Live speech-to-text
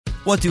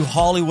What do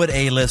Hollywood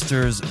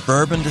A-listers,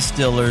 bourbon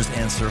distillers,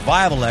 and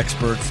survival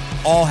experts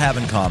all have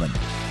in common?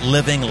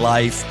 Living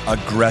life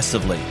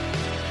aggressively.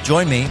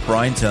 Join me,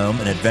 Brian Tome,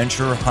 an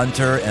adventurer,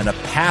 hunter, and a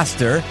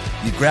pastor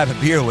you grab a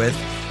beer with,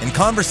 in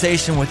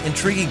conversation with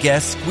intriguing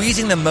guests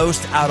squeezing the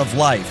most out of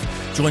life.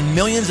 Join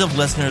millions of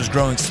listeners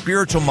growing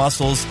spiritual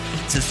muscles.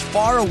 It's as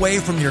far away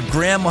from your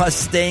grandma's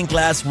stained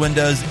glass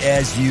windows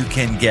as you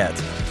can get.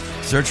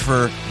 Search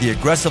for The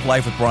Aggressive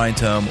Life with Brian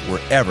Tome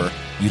wherever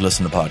you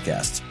listen to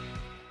podcasts.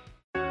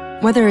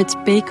 Whether it's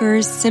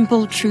Baker's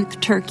Simple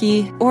Truth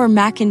Turkey or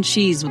mac and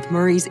cheese with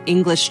Murray's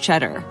English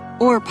Cheddar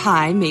or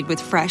pie made with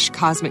fresh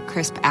Cosmic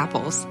Crisp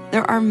apples,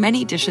 there are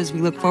many dishes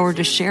we look forward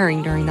to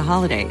sharing during the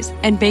holidays.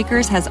 And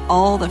Baker's has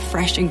all the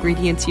fresh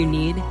ingredients you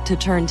need to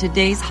turn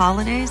today's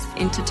holidays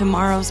into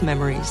tomorrow's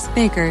memories.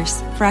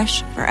 Baker's,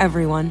 fresh for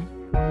everyone.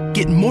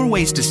 Get more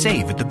ways to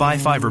save at the Buy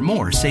 5 or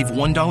More Save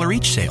 $1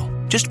 each sale.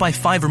 Just buy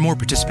 5 or more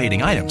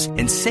participating items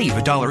and save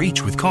 $1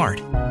 each with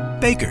card.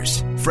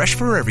 Baker's, fresh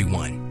for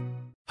everyone.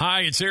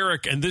 Hi, it's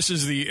Eric, and this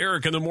is the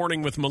Eric in the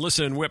Morning with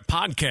Melissa and Whip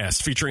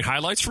podcast featuring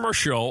highlights from our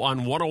show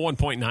on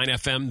 101.9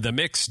 FM, The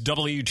Mix,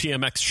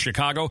 WTMX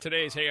Chicago.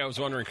 Today's Hey, I Was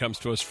Wondering comes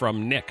to us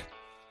from Nick.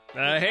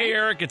 Hey,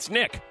 Eric, it's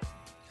Nick.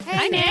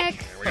 Hi,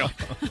 Nick. There we go.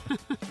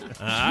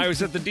 I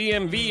was at the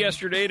DMV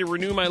yesterday to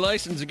renew my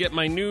license to get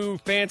my new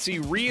fancy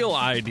real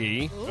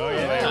ID. Ooh. Oh,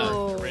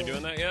 yeah. Everybody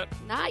doing that yet?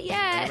 Not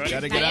yet.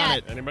 Gotta get on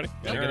it. Anybody?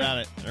 Gotta get on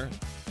it. All right.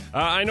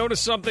 I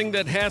noticed something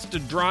that has to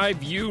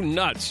drive you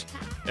nuts.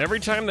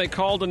 Every time they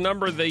called a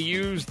number, they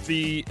use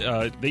the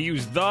and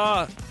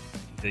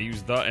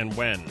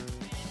when.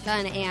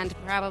 Done and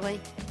probably.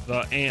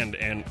 The and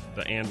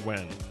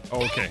when.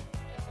 Oh, okay.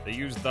 They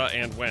use the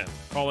and when.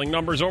 Calling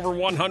numbers over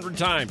 100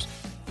 times.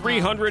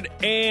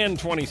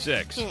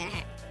 326.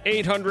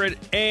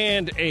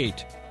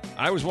 808.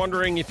 I was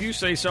wondering if you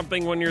say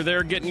something when you're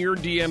there getting your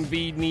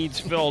DMV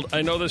needs filled.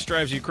 I know this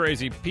drives you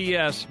crazy.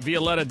 P.S.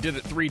 Violetta did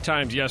it 3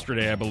 times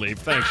yesterday, I believe.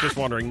 Thanks. Just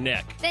wondering,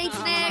 Nick. Thanks,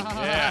 Nick.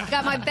 Yeah.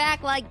 Got my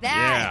back like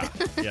that.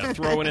 Yeah.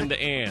 Throw it into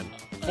and.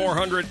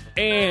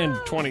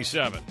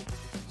 427.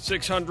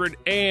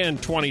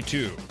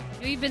 622.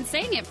 You've been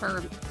saying it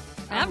for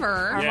ever.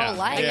 Our whole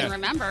life. I can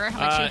remember how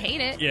much you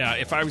hate it. Yeah,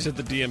 if I was at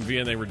the DMV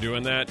and they were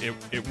doing that,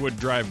 it would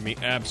drive me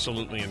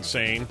absolutely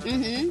insane.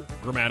 Mm-hmm.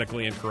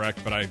 Grammatically incorrect,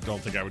 but I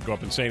don't think I would go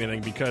up and say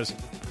anything because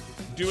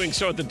doing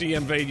so at the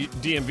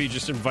DMV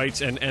just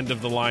invites an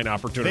end-of-the-line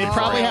opportunity. They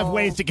probably have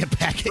ways to get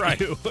back at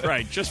you.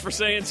 Right, just for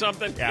saying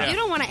something. Yeah. You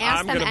don't want to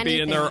ask them anything. I'm going to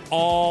be in there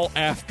all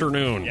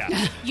afternoon.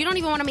 Yeah. You don't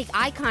even want to make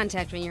eye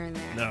contact when you're in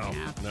there. No.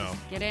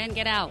 Get in,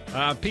 get out.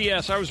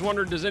 P.S. I was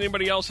wondering, does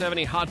anybody else have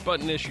any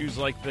hot-button issues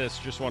like this?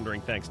 Just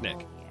wondering. Thanks, Nick.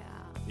 Yeah.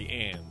 The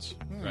ands.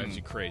 Drives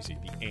you crazy.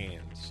 The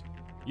ands.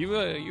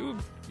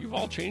 You've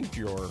all changed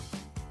your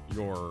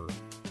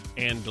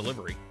and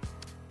delivery.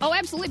 Oh,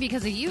 absolutely,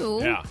 because of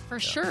you, for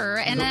sure.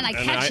 And then I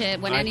catch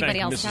it when anybody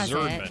else does it.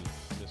 Mrs.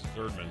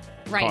 Erdman.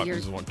 Right,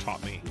 is the one who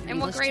taught me. And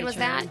what grade was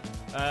that?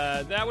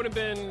 That would have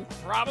been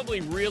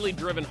probably really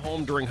driven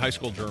home during high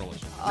school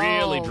journalism.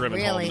 Oh,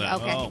 driven really? home.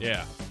 Then.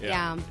 Okay.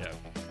 Yeah.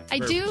 I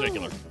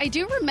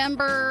do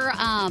remember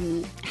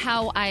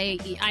how I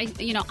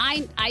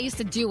used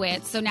to do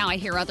it, so now I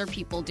hear other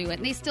people do it,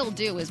 and they still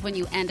do, is when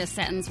you end a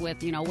sentence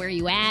with, where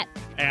you at?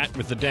 At,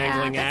 with the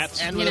dangling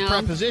ats. And with a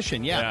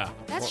preposition,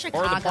 That's or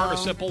Chicago. Or the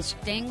participles.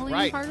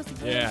 Dangling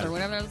participles, or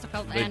whatever it's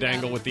called. They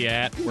dangle with the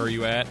at, where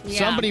you at. Yeah.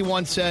 Somebody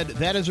once said,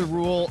 that is a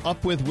rule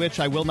up with which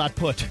I will not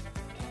put.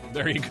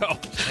 There you go.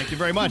 Thank you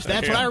very much.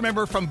 That's what I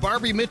remember from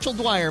Barbie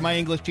Mitchell-Dwyer, my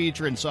English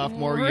teacher in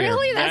sophomore year.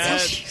 Really?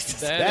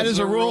 That is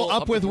a rule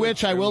up with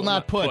which I will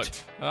not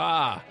put.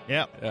 Ah.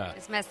 Yep. Yeah.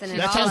 It's messing it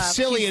That's all how up.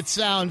 silly it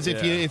sounds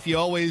if you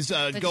always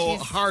go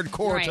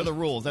hardcore to the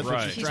rules. That's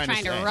what she's trying to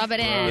say. Rub it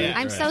in. Yeah.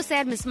 I'm so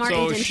sad Miss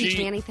Martin didn't teach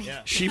me anything.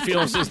 She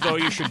feels as though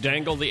you should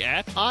dangle the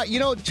at?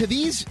 To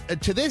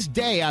this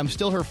day, I'm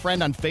still her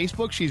friend on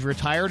Facebook. She's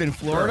retired in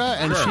Florida,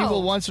 and she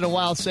will once in a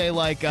while say,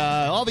 like,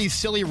 all these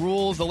silly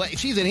rules.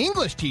 She's an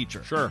English teacher.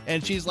 Sure.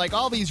 And she's like,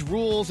 all these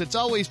rules, it's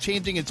always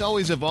changing, it's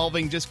always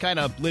evolving, just kind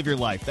of live your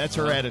life. That's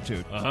her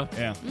attitude.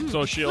 Yeah.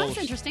 So that's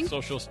interesting.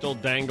 So she'll still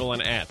dangle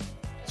an at.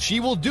 She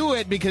will do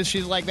it because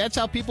she's like, that's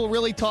how people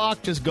really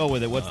talk. Just go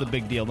with it. What's the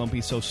big deal? Don't be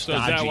so stodgy.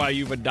 So is that why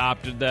you've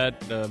adopted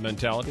that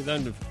mentality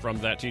then from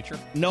that teacher?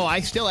 No,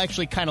 I still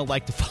actually kind of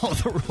like to follow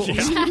the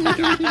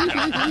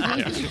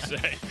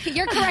rules.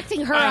 You're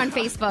correcting her on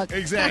Facebook.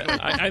 Exactly.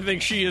 I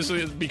think she has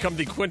become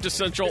the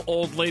quintessential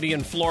old lady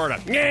in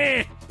Florida.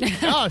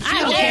 Oh,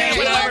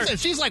 she loves it.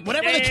 She's like,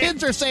 whatever the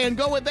kids are saying,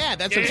 go with that.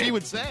 That's what she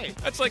would say.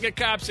 That's like a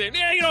cop saying,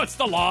 it's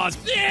the laws.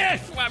 Yeah,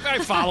 I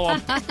follow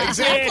them.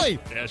 Exactly.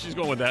 Yeah, she's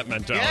going with that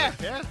mentality. Yeah.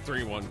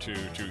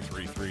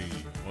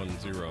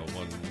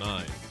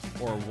 312-233-1019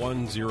 or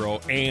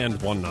 10 and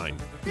 19.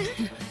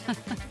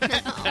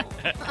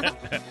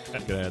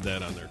 Could add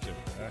that on there too.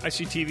 I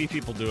see TV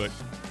people do it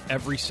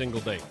every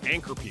single day.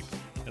 Anchor people.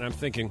 And I'm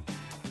thinking,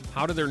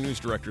 how do their news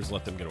directors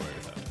let them get away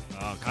with that?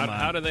 Oh, come on.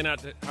 How do they not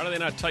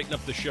tighten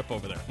up the ship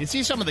over there? You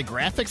see some of the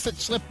graphics that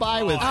slip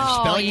by with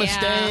spelling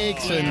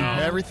mistakes and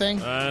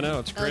everything? I know,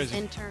 it's crazy.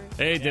 Interns.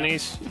 Hey,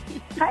 Denise.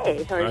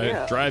 Hi, how are you?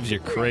 Drives you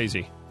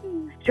crazy.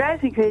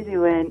 Drives me crazy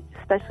when,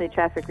 especially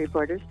traffic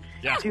reporters,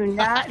 do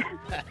not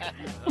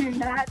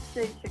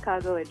say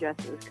Chicago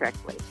addresses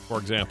correctly. For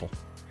example.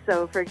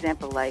 So, for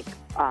example, like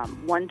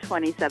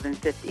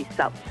 12750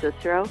 South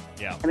Cicero.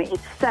 Yeah. I mean, it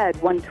said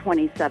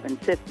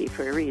 12750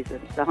 for a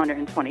reason. The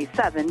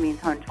 127 means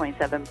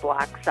 127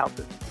 blocks south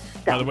of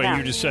downtown. By the way,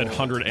 you just said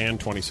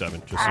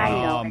 127. Just I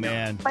know, oh,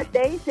 man. But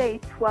they say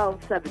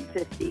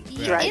 12750.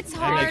 Yeah, right? it's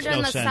hard makes no on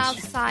the sense. south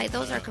side.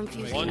 Those are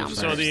confusing numbers.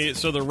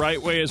 So the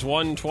right way is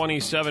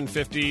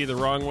 127.50. The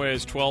wrong way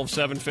is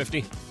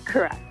 12.750.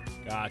 Correct.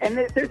 Gotcha. And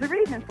there's a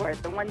reason for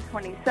it. The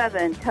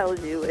 127 tells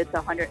you it's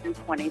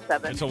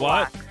 127 It's a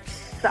what? blocks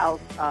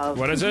south of...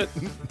 What is it?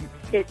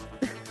 It's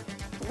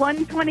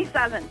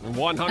 127.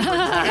 100.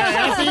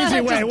 That's the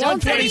easy way.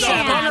 Don't say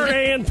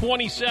 127.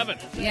 127.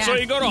 Yeah. So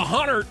you go to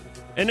 100,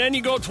 and then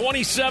you go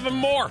 27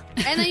 more.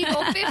 And then you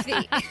go 50.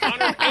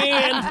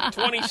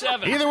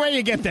 127. Either way,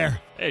 you get there.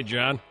 Hey,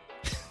 John.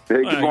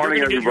 Hey, good morning,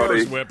 you're gonna everybody. Get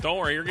yours, Whip. Don't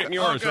worry, you're getting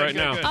yours right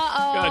now. good. Go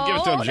ahead, give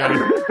it to him, John.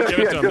 Give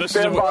it to him. Just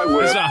stand by, Whip.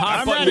 This is a hot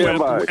I'm button ready. Whip,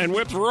 Stand by. and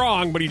Whip's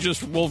wrong, but he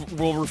just will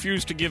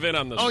refuse to give in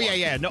on this. Oh, one.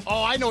 yeah. No,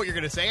 I know what you're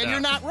going to say, and you're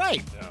not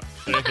right.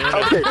 See, here it is.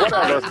 Okay,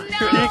 whatever.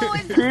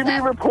 it's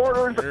TV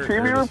reporters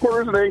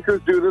and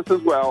anchors do this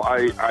as well.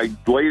 I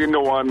laid into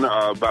one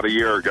about a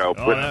year ago.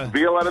 Oh, But yeah.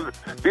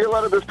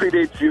 Violetta, this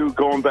predates you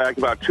going back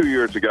about 2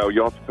 years ago.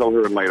 You'll have to fill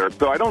her in later.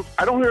 So I don't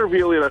hear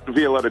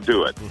Violetta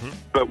do it. Mm-hmm.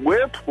 But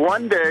Whip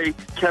one day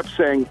kept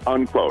saying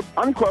unquote,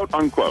 unquote,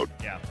 unquote.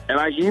 Yeah. And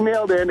I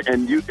emailed in,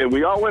 and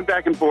we all went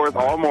back and forth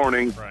all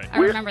morning. Right. I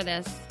remember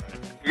this.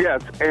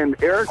 Yes, and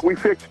Eric, we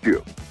fixed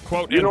you.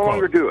 Quote, You end no quote.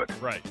 longer do it.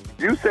 Right.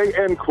 You say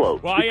end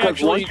quote. Well, I Because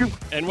actually, once you-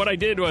 and what I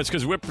did was,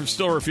 because Whip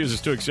still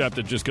refuses to accept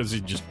it just because he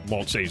just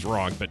won't say he's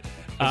wrong, but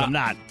I'm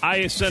not.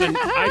 I sent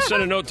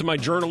a note to my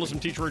journalism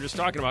teacher we were just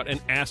talking about and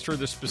asked her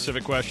this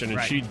specific question, and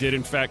Right. she did,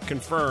 in fact,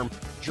 confirm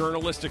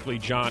journalistically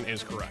John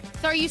is correct.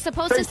 So are you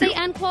supposed to say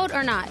end quote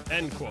or not?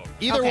 End quote.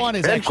 Either Okay. one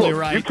is End actually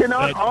quote. right. You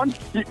cannot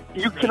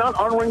you cannot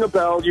unring a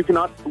bell. You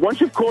cannot once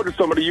you've quoted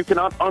somebody, you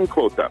cannot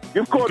unquote them. You've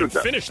You can quoted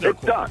them. finish their It's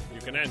quote. done.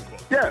 You can end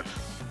quote. Yes.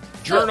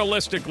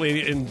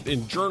 Journalistically,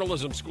 in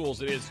journalism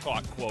schools, it is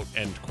taught quote,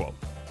 end quote.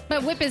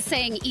 But Whip is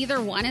saying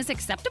either one is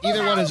acceptable.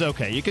 Either one now? is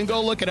okay. You can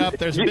go look it up.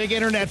 There's a big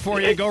internet for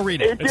you. Go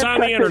read it. It's Just on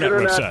the check internet,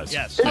 Whip says.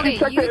 Yes. If Okay, you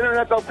check you- the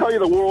internet, they'll tell you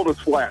the world is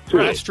flat too.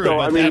 That's true, So,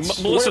 but I mean,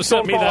 that's- Melissa we're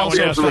sent me that all one over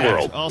the yesterday.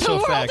 world. Also The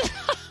world. fact.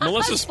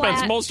 Melissa It's spends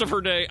flat. most of her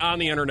day on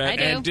the internet I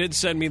do. and did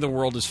send me the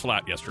world is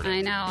flat yesterday.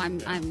 I know. I'm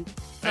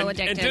so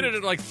addicted. and did it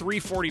at like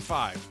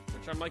 3:45,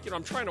 which I'm like,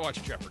 I'm trying to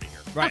watch Jeopardy here.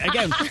 Right.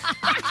 Again.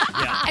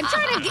 I'm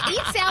trying to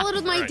eat salad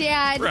with my Right.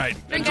 dad. Right.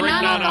 And Drink a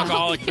drink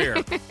non-alcoholic non-alcoholic beer.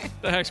 What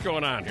the heck's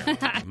going on here?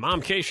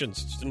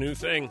 Momcations. It's a new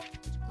thing.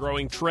 It's a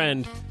growing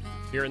trend.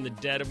 Here in the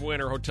dead of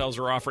winter, hotels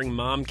are offering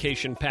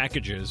momcation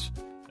packages.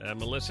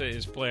 Melissa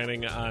is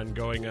planning on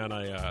going on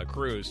a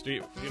cruise. Do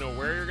you know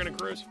where you're going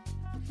to cruise?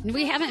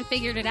 We haven't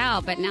figured it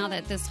out, but now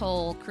that this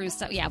whole cruise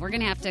stuff, we're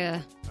going to have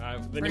to. Then We're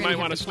you gonna might have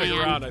want to to stick plan.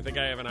 around. I think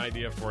I have an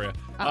idea for you.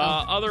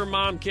 Uh-oh. Other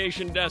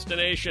momcation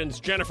destinations.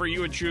 Jennifer, you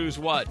would choose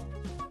what?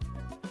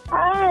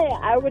 Hi,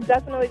 I would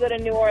definitely go to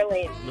New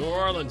Orleans. New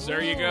Orleans.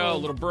 There you go. A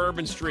little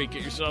Bourbon Street.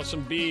 Get yourself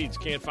some beads.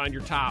 Can't find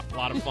your top. A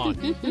lot of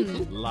fun. A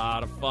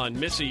lot of fun.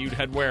 Missy, you'd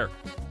head where?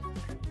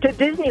 To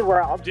Disney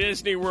World.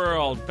 Disney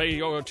World. Pay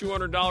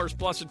 $200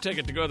 plus a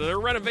ticket to go there. They're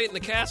renovating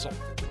the castle.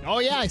 Oh,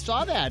 yeah, I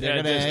saw that. They're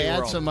Yeah, going to Disney add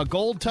World. some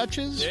gold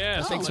touches.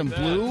 Yeah, I think something some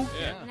like that. blue.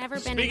 Yeah. Never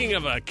been. Speaking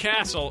of a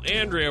castle,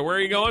 Andrea, where are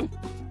you going?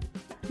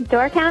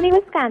 Door County,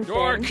 Wisconsin.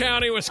 Door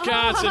County,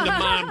 Wisconsin to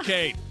Mom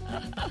Kate.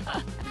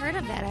 I've heard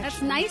of that. That's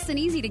Actually. nice and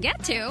easy to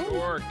get to.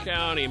 Door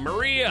County.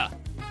 Maria.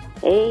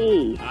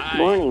 Hey, Hi.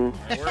 morning.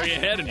 Where are you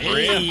headed,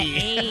 Maria?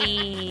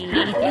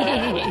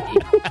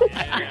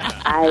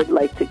 I'd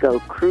like to go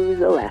cruise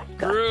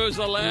Alaska. Cruise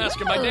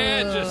Alaska. My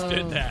dad just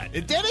did that.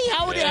 Did he?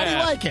 How did he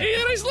like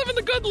it? He's living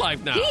the good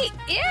life now.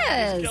 He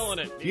is. Killing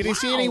it. Did he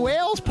see any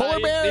whales, polar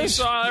He bears?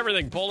 saw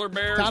everything. Polar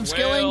bears, Tom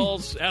Skilling?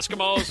 whales,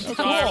 Eskimos. Oh, Saw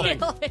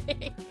cool.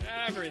 everything.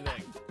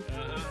 Everything.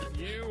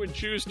 You would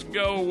choose to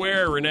go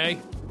where, Renee?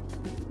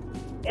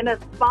 In a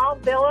small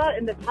villa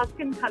in the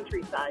Tuscan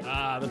countryside.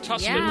 The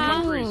Tuscan Yeah.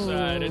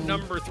 countryside. At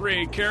number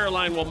 3,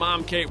 Caroline will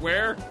Mom Kate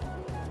where?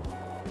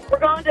 We're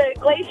going to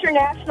Glacier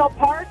National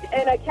Park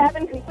and a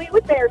cabin complete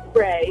with bear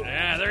spray.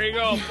 Yeah, there you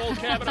go. Full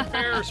cabin of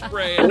bear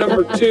spray. At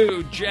number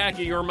 2,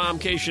 Jackie, your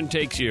momcation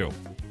takes you.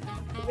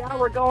 Yeah,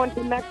 we're going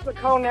to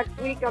Mexico next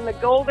week on the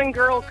Golden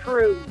Girl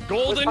Cruise.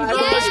 Golden With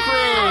Girls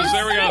my- Cruise.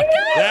 There we go.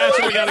 That's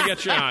what we got to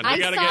get you on. I We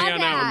got to saw get you on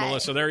that one, that.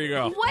 Melissa. There you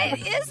go. What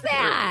is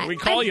that? We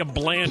call you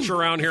Blanche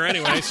around here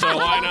anyway, so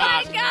why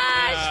not? Oh my gosh.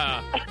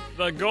 Yeah.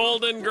 The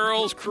Golden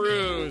Girls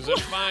Cruise is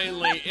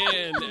finally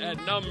in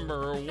at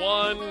number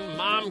 1.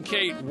 Mom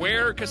Kate,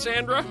 where,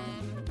 Cassandra?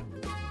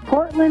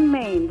 Portland,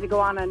 Maine, to go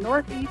on a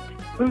northeast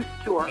Moose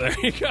Tour. There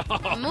you go.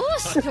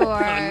 Moose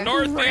Tour.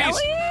 Northeast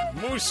Really?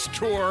 Moose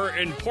Tour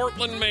in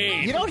Portland,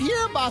 Maine. You don't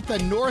hear about the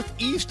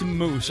Northeast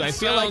Moose. I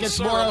feel like it's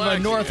Sounds more of a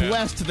relaxing,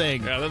 Northwest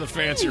thing. Yeah, they're the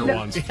fancier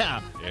ones.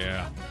 Yeah.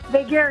 Yeah.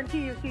 They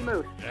guarantee you see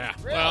moose. Yeah.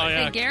 Well,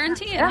 yeah. They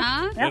guarantee it,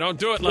 huh? You don't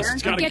do it unless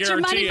it's got a Get your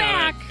money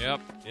guarantee on it.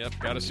 back. Yep.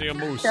 Got to see a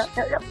moose. Yep.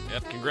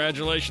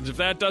 Congratulations. If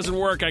that doesn't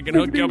work, I can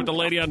hook you up with the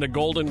lady on the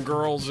Golden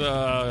Girls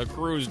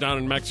cruise down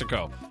in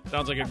Mexico.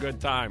 Sounds like a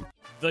good time.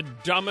 The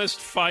dumbest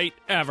fight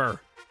ever.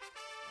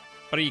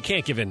 But you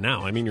can't give in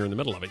now. I mean, you're in the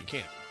middle of it. You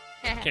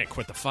can't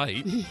quit the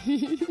fight.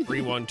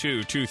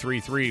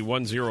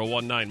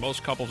 312-233-1019.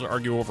 Most couples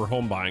argue over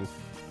home buying.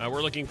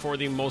 We're looking for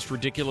the most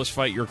ridiculous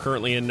fight you're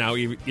currently in now,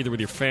 either with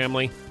your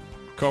family,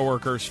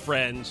 coworkers,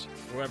 friends,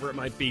 whoever it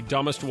might be.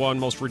 Dumbest one,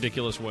 most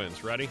ridiculous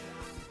wins. Ready?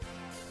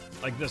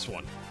 Like this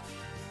one.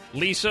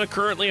 Lisa,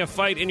 currently a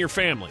fight in your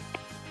family.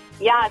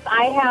 Yes,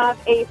 I have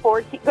a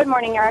 14. Good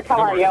morning, Eric. How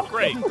are you?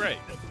 Great.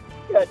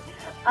 Good.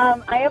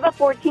 I have a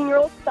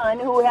 14-year-old son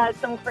who has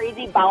some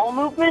crazy bowel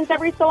movements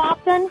every so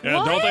often.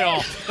 Yeah, don't they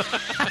all?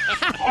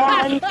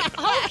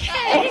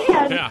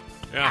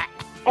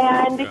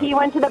 And he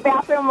went to the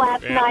bathroom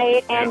last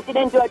night and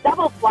didn't do a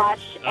double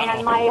flush.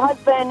 And my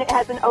husband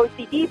has an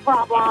OCD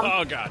problem.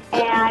 Oh, God.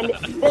 And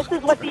this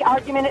is what the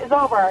argument is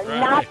over. Right.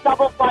 Not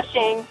double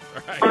flushing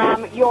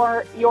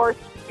your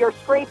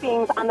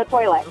scrapings on the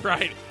toilet.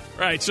 Right.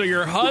 So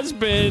your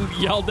husband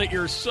yelled at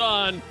your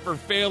son for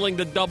failing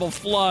to double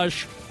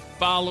flush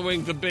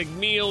following the big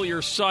meal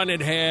your son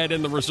had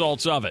and the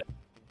results of it.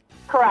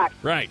 Correct.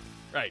 Right.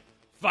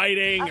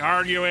 Fighting,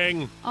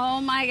 arguing. Oh,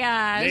 my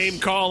gosh. Name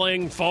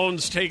calling,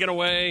 phones taken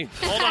away.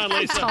 Hold on,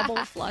 Lisa.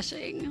 Double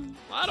flushing.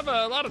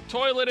 A lot of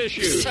toilet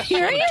issues.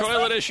 Seriously?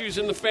 Toilet issues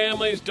in the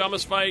families.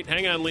 Dumbest fight.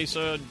 Hang on,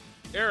 Lisa.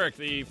 Eric,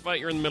 the fight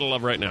you're in the middle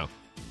of right now.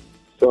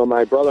 So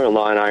my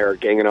brother-in-law and I are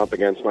ganging up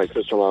against my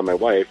sister-in-law and my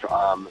wife.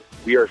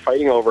 We are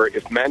fighting over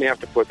if men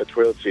have to put the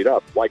toilet seat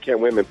up, why can't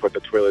women put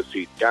the toilet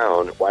seat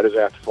down? Why does it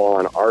have to fall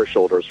on our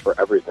shoulders for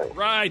everything?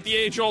 Right, the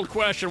age-old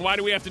question. Why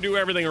do we have to do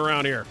everything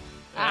around here?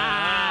 All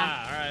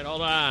right,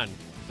 hold on.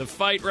 The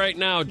fight right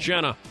now,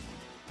 Jenna.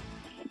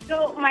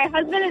 So my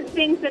husband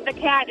thinks that the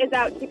cat is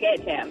out to get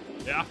him.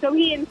 Yeah. So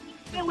he insists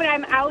that when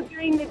I'm out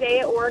during the day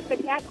at work, the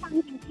cat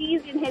comes and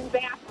pees in his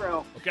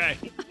bathroom. Okay.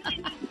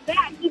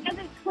 He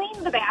doesn't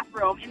clean the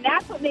bathroom, and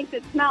that's what makes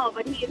it smell,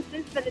 but he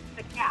insists that it's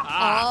the cat.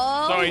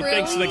 So he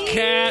thinks the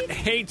cat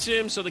hates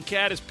him, so the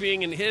cat is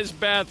peeing in his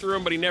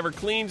bathroom, but he never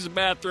cleans the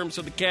bathroom,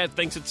 so the cat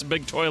thinks it's a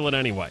big toilet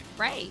anyway.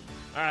 Right.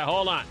 All right,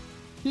 hold on.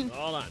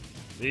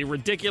 The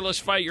ridiculous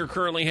fight you're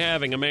currently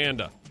having,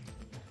 Amanda.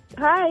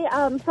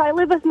 Hi, so I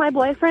live with my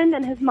boyfriend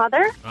and his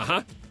mother.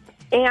 Uh-huh.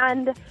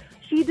 And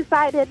she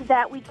decided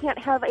that we can't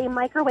have a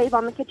microwave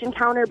on the kitchen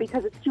counter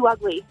because it's too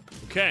ugly.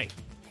 Okay.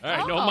 All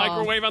right, no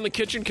microwave on the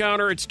kitchen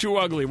counter. It's too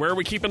ugly. Where are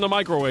we keeping the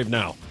microwave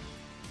now?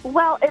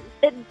 Well,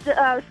 it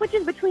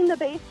switches between the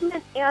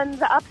basement and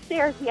the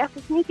upstairs. We have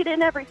to sneak it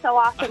in every so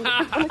often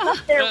because when it's up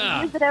there,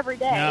 we use it every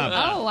day.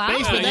 Oh, wow.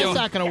 Basement, that's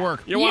not going to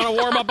work. You want to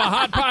warm up a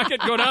Hot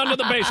Pocket? Go down to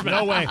the basement.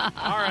 No way.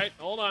 All right,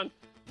 hold on.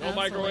 No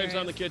microwaves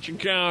on the kitchen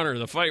counter.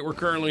 The fight we're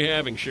currently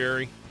having,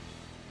 Sherry.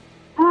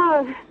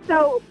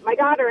 So my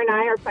daughter and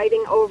I are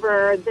fighting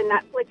over the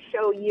Netflix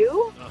show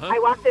You. I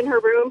walked in her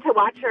room to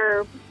watch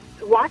her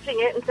watching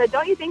it and said,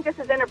 "Don't you think this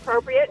is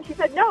inappropriate?" And she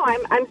said, "No,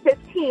 I'm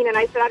 15." And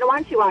I said, "I don't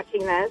want you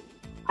watching this."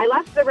 I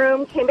left the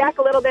room, came back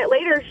a little bit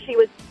later. She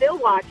was still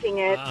watching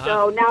it.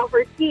 So now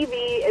her TV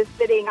is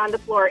sitting on the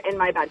floor in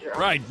my bedroom.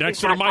 Right,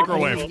 next to the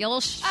microwave.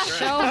 You'll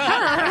show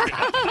her.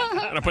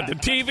 Gotta put the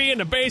TV in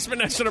the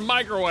basement next to the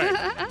microwave.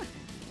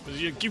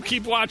 You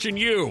keep watching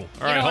You. All You right, don't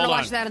want hold to on.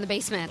 watch that in the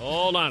basement.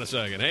 Hold on a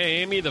second.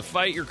 Hey, Amy, the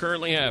fight you're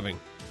currently having.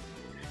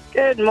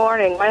 Good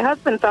morning. My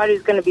husband thought he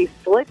was going to be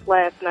slick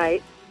last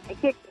night and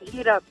kicked the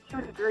heat up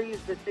 2 degrees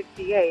to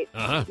 68.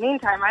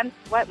 Meantime, I'm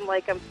sweating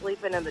like I'm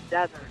sleeping in the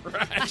desert.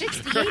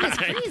 68 is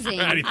freezing.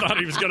 Right, he thought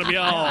he was going to be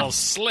all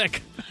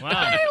slick. Wow.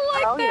 I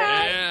like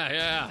that.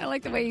 Yeah. I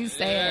like the way you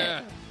say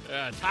it.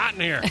 Yeah, it's hot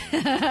in here.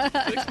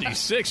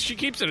 66. She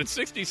keeps it at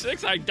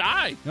 66. I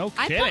die. No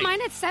I kidding. put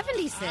mine at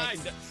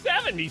 76.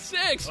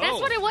 76?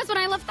 That's what it was when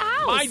I left the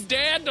house. My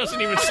dad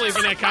doesn't even sleep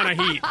in that kind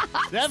of heat.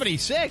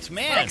 76,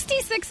 man.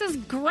 66 is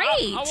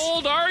great. How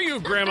old are you,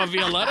 Grandma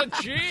Violetta?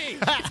 Gee.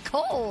 It's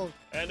cold.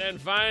 And then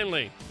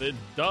finally, the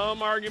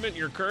dumb argument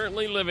you're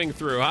currently living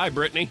through. Hi,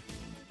 Brittany.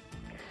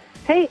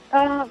 Hey,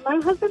 my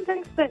husband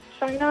thinks that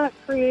China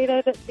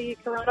created the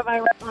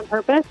coronavirus on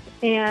purpose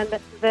and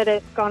that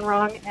it's gone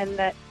wrong and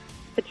that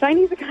the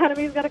Chinese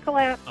economy is going to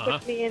collapse,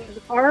 which means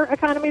our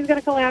economy is going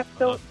to collapse.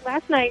 So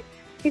last night,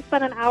 he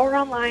spent an hour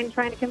online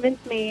trying to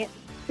convince me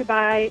to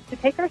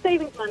take our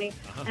savings money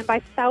and buy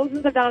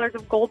thousands of dollars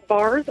of gold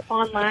bars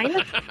online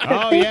to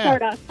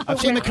safeguard us. I've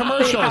seen the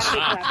commercials.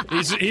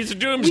 He's a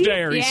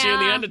doomsdayer. He's seeing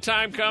the end of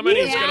time coming.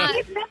 He's gonna.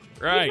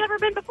 Right. He's never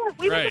been before.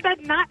 We went to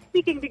bed not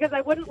speaking because I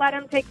wouldn't let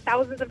him take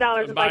thousands of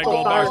dollars and buy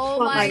gold bars.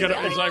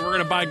 It's He's like, we're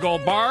going to buy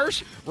gold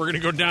bars. We're going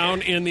to go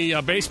down in the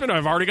basement.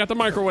 I've already got the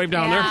microwave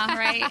down there.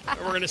 Right.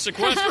 We're going to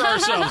sequester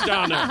ourselves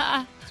down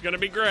there. It's going to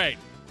be great.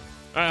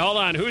 All right, hold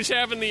on. Who's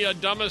having the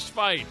dumbest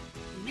fight?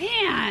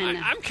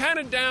 Man. I'm kind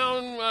of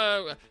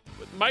down.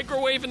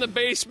 Microwave in the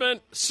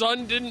basement.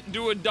 Son didn't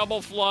do a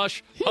double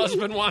flush.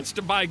 Husband wants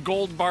to buy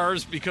gold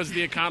bars because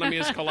the economy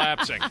is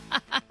collapsing.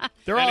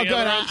 They're all good.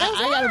 I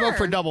got to vote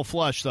for double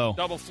flush, though.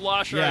 Double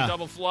flush, Yeah. right?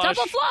 Double flush.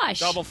 Double flush.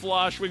 Double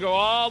flush. We go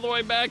all the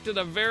way back to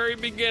the very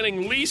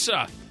beginning.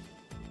 Lisa.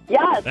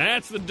 Yes.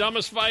 That's the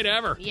dumbest fight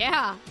ever.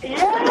 Yeah. Yeah,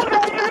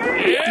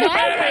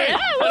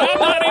 but I'm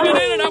not even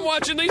in it. I'm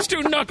watching these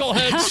two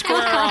knuckleheads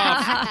square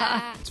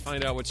off. Let's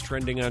find out what's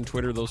trending on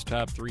Twitter, those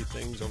top 3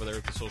 things over there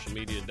at the social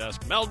media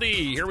desk. Mel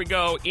D, here we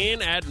go,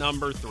 in at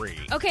number 3.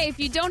 Okay, if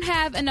you don't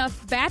have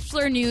enough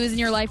Bachelor news in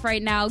your life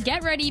right now,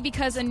 get ready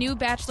because a new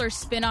Bachelor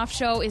spin-off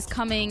show is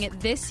coming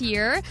this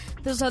year.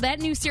 So that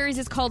new series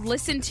is called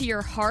Listen to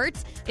Your Heart.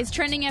 It's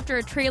trending after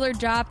a trailer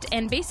dropped,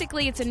 and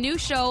basically it's a new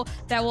show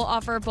that will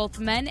offer both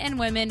men and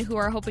women who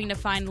are hoping to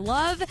find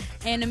love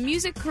and a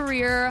music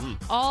career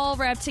all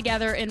wrapped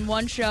together in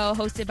one show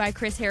hosted by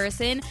Chris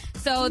Harrison.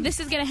 So this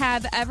is going to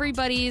have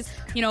everybody's,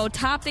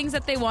 top things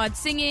that they want: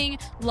 singing,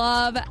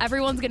 love.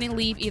 Everyone's going to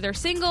leave either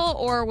single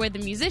or with a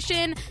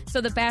musician.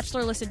 So The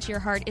Bachelor Listen to Your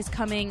Heart is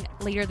coming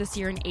later this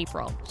year in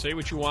April. Say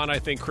what you want. I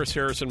think Chris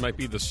Harrison might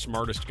be the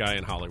smartest guy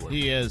in Hollywood.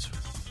 He is.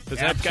 Because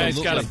that guy's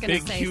got a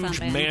big, say huge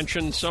something.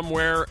 mansion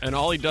somewhere, and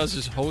all he does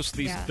is host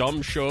these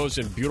dumb shows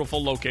in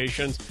beautiful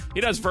locations.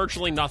 He does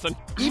virtually nothing.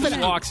 He just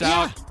walks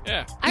out.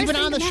 Yeah. Even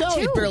on the show,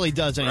 he barely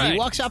does anything. Right. He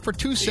walks out for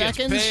 2 seconds,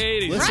 He gets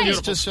paid. He's listens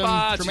beautiful to some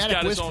spots. dramatic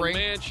He's got his own whispering.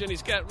 mansion.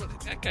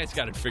 That guy's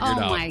got it figured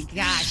out. Oh, my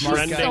gosh. Smart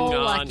He's guy. so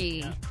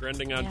lucky.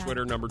 Trending on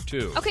Twitter, number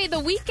 2. Okay, The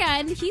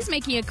Weeknd, he's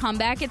making a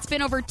comeback. It's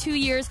been over 2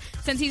 years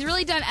since he's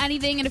really done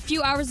anything, and a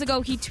few hours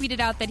ago he tweeted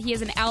out that he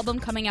has an album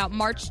coming out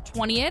March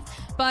 20th.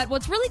 But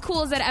what's really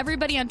cool is that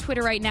everybody on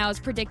Twitter right now is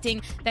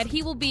predicting that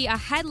he will be a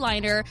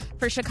headliner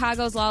for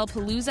Chicago's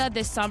Lollapalooza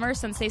this summer,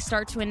 since they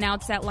start to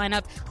announce that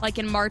lineup like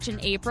in March and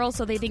April.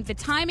 So they think the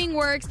timing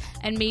works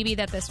and maybe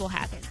that this will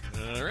happen.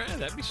 All right,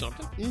 that'd be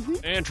something.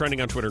 And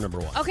trending on Twitter, number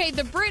 1. Okay,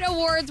 the Brit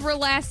Awards were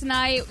last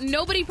night.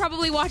 Nobody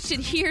probably watched it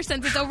here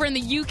since it's over in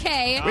the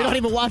UK. We don't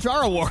even watch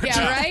our awards.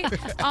 Yeah, right?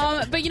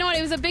 But you know what?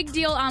 It was a big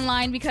deal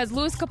online because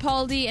Louis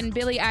Capaldi and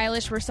Billie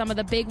Eilish were some of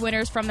the big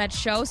winners from that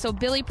show. So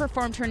Billie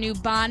performed her new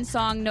Bond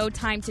song, No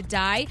Time to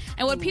Die.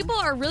 And what people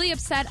are really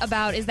upset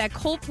about is that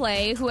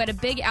Coldplay, who had a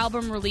big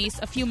album release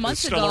a few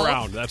months It's ago. still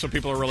around. That's what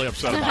people are really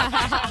upset about.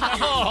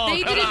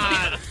 They come didn't-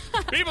 on.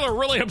 People are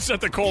really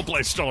upset that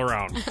Coldplay's still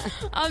around.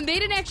 They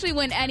didn't actually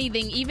win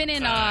anything, even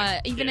in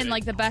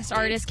like the best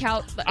artist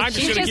count. I'm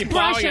She's just gonna just keep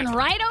plowing brushing it.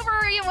 right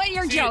over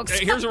your jokes.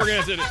 Here's what we're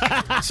going to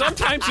have to do.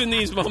 Sometimes in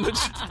these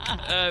moments,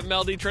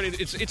 Mel D,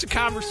 it's a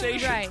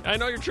conversation. Right. I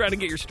know you're trying to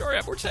get your story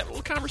up. We're just having a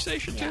little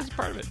conversation, too. It's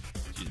part of it.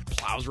 She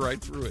plows right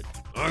through it.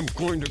 I'm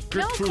going to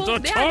get to the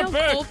topic.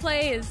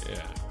 Coldplay is...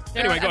 Yeah.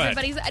 Anyway, go ahead.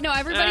 Everybody's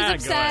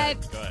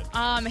upset. Go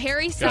ahead.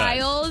 Harry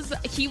Styles,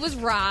 he was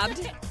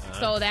robbed.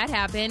 So that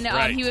happened.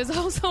 Right. He was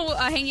also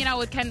hanging out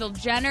with Kendall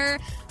Jenner.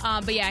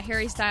 But yeah,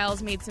 Harry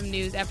Styles made some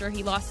news after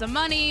he lost some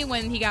money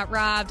when he got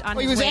robbed on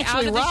He his was way out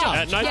actually of the show. robbed.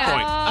 At knife point.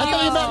 I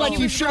thought you meant like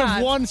he was should have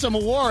robbed. won some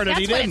award and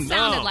That's he what didn't. it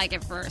sounded No. like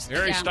at first. but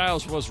Harry yeah.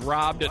 Styles was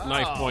robbed at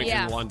knife point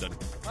Yeah. in London.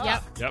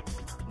 Yep, Yep.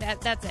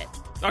 that's it.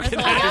 Okay. That's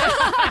all I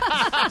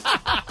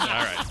got. All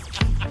right.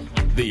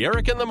 The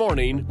Eric in the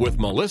Morning with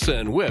Melissa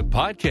and Whip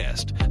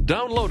podcast.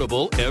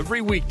 Downloadable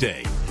every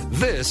weekday.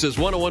 This is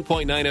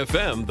 101.9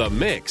 FM, The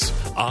Mix,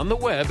 on the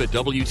web at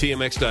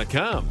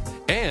WTMX.com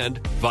and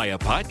via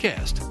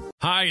podcast.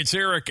 Hi, it's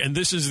Eric, and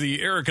this is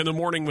the Eric in the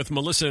Morning with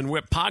Melissa and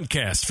Whip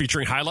podcast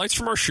featuring highlights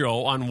from our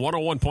show on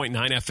 101.9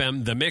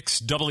 FM, The Mix,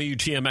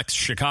 WTMX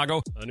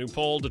Chicago. A new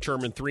poll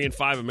determined 3 in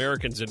 5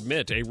 Americans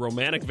admit a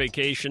romantic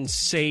vacation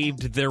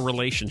saved their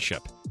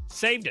relationship.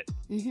 Saved it.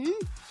 Mm-hmm.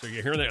 So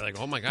you're hearing that, like,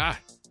 oh my God.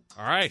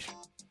 All right.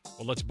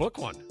 Well, let's book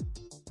one.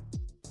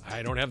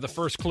 I don't have the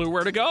first clue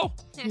where to go.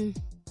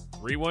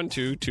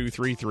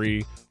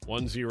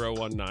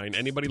 312-233-1019.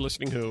 Anybody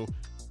listening who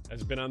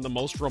has been on the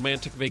most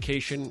romantic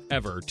vacation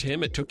ever?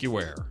 Tim, it took you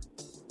where?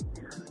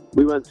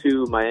 We went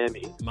to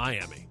Miami.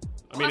 Miami.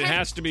 I mean, it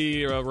has to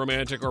be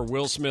romantic or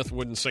Will Smith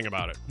wouldn't sing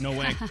about it. No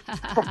way.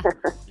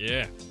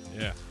 Yeah.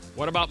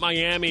 What about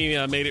Miami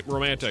made it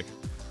romantic?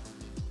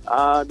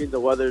 I mean, the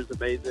weather's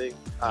amazing.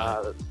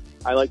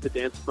 I like to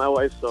dance with my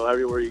wife, so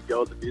everywhere you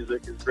go, the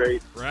music is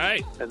great.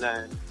 Right. And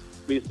then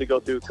we used to go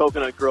through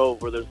Coconut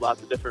Grove, where there's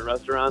lots of different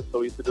restaurants, so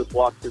we used to just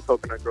walk through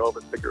Coconut Grove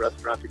and pick a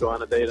restaurant to go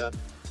on a date at.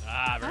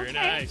 Very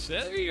nice.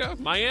 There you go.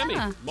 Miami.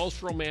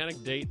 Most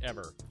romantic date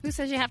ever. Who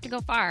says you have to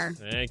go far?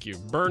 Thank you.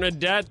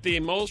 Bernadette, the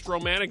most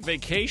romantic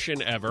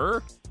vacation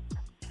ever.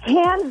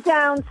 Hands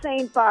down,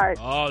 St. Bart.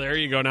 Oh, there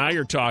you go. Now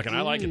you're talking.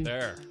 I like it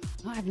there.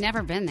 Oh, I've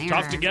never been there.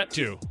 Tough to get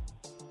to.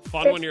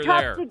 Fun when you're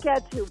there. It's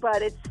tough to get to,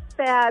 but it's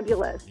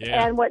fabulous.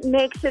 Yeah. And what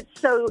makes it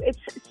so, it's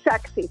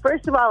sexy.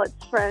 First of all, it's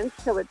French,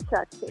 so it's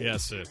sexy.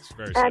 Yes, it's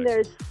very And sexy.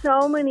 there's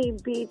so many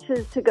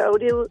beaches to go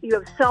to. You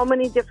have so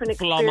many different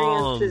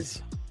experiences.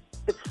 Flamands.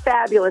 It's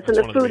fabulous. That's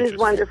and one the of the food is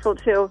beaches. wonderful,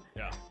 too.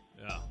 Yeah.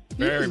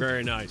 Very,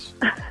 very nice.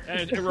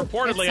 And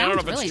reportedly, I don't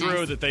know if it's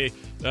true that they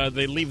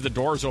leave the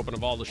doors open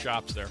of all the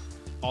shops there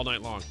all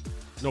night long.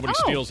 Nobody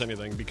steals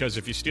anything because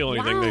if you steal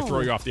anything, they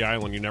throw you off the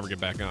island. You never get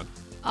back on.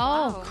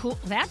 Oh, cool!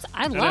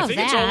 I love I think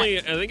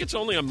that. I think it's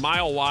only a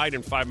mile wide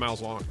and 5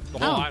 miles long. The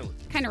whole island.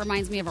 Kind of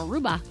reminds me of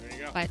Aruba. There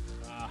you go. But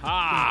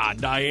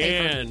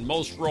Diane,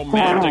 most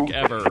romantic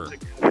ever.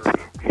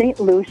 St.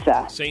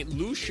 Lucia. St.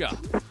 Lucia.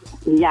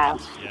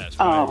 Yes. Yes.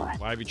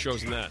 Why have you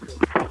chosen that?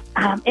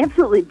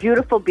 Absolutely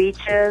beautiful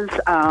beaches.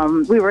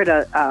 We were at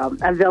a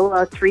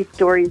villa, 3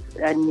 stories,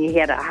 and you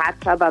had a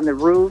hot tub on the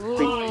roof.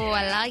 Oh,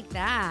 I like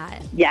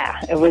that. Yeah,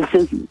 it was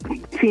just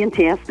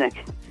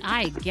fantastic.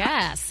 I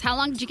guess. How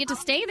long did you get to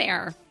stay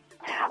there?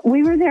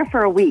 We were there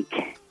for a week.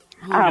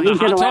 We did a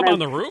hot tub on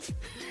the roof?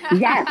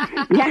 Yes.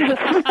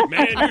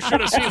 Man, you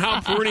should have seen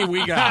how pretty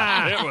we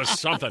got. It was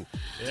something.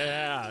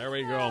 Yeah, there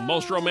we go.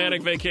 Most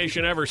romantic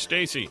vacation ever,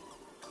 Stacy.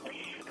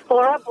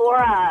 Bora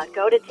Bora,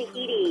 go to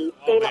Tahiti,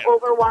 stay in an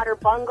overwater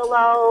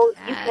bungalow.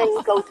 You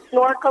can go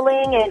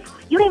snorkeling, and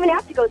you don't even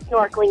have to go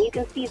snorkeling. You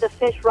can see the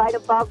fish right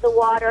above the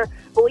water.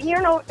 But when you're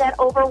in that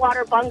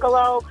overwater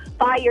bungalow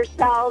by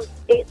yourselves,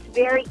 it's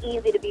very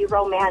easy to be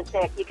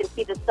romantic. You can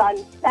see the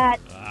sunset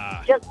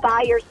just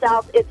by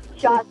yourself. It's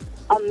just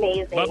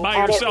amazing. But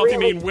by yourself, you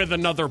mean with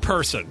another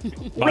person?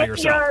 By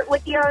yourself.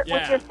 With your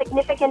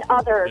significant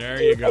other.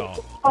 There you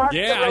go.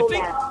 Yeah,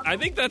 I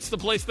think that's the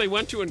place they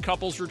went to in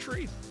couples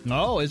retreat.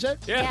 Oh, is it?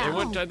 Yeah, they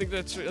went. I think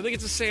it's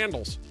the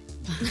Sandals.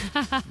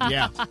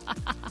 Yeah.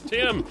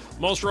 Tim,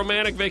 most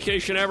romantic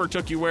vacation ever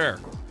took you where?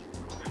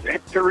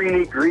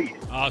 Santorini, Greece.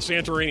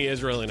 Santorini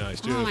is really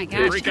nice too. Oh my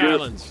gosh. Greek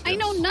islands. I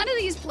know none of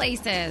these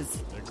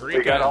places.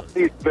 They got all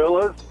these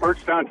villas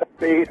perched on top of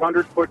the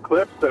 800-foot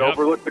cliffs that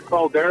overlook the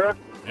caldera.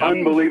 Yep.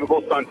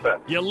 Unbelievable sunset.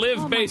 You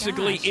live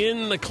basically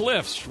in the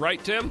cliffs,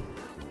 right, Tim?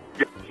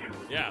 Yes.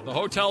 Yeah, the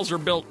hotels are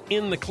built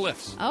in the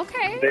cliffs.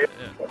 Okay.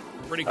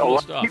 Pretty cool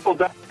stuff. People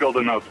die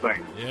building those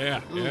things.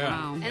 Yeah.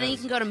 Wow. And then you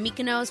can go to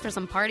Mykonos for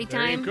some party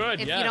time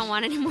if you don't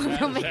want any more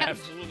romance. That's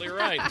absolutely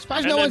right. I'm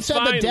surprised no one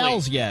said the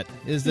Dells yet.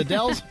 Is the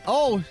Dells?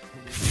 Oh.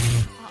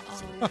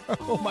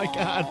 Oh, my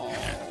God.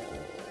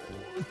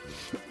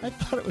 I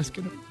thought it was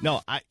going to.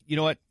 No, you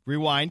know what?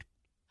 Rewind.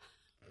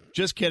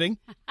 Just kidding.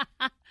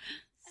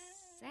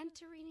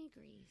 Santorini,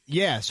 Greece.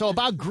 Yeah, so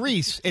about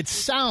Greece, it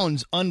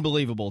sounds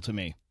unbelievable to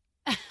me.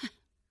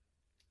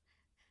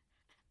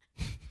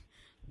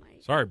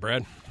 Sorry,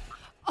 Brad.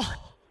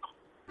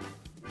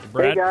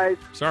 Brad. Hey, guys.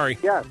 Sorry.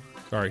 Yes.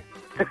 Sorry.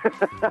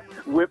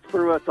 Whip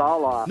threw us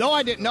all off. No,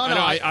 I didn't. No.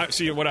 I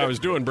see what I was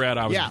doing, Brad.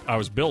 I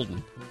was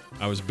building.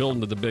 I was building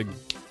to the big.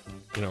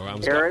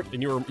 Eric?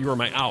 And you were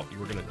my out. You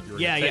were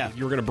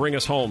gonna bring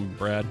us home,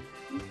 Brad.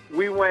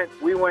 We went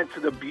to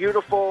the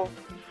beautiful,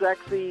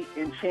 sexy,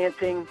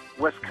 enchanting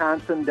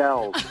Wisconsin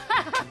Dells.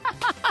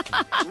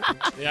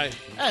 Yeah,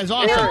 that's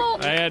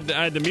awesome. I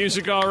had the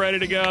music all ready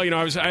to go.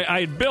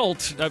 I had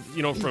built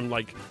from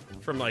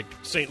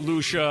St.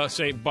 Lucia,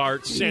 St.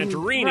 Bart's,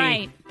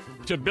 Santorini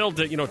to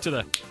build it.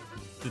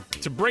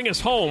 To bring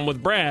us home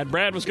with Brad.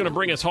 Brad was going to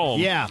bring us home.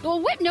 Yeah.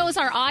 Well, Whip knows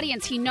our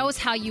audience. He knows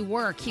how you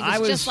work. He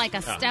was just like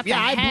a step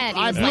ahead.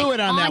 I blew it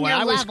on that one.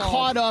 I was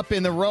caught up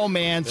in the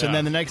romance, and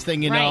then the next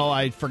thing you know,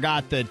 I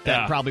forgot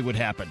that probably would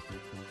happen.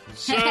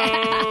 So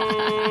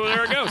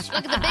there it goes.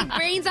 Look at the big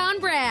brains on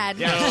Brad.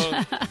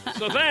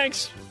 So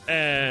thanks.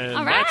 And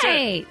all that's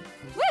right. It.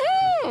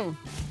 Woohoo!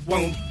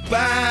 Won't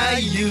buy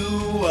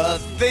you a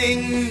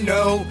thing,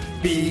 no.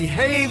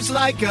 Behaves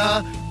like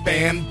a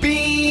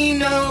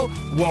Bambino.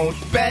 Won't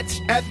bet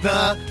at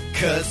the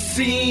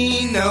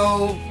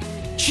casino.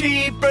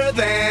 Cheaper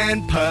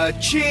than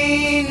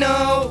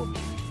Pacino.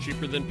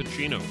 Cheaper than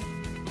Pacino.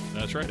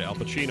 That's right. Al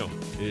Pacino,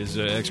 his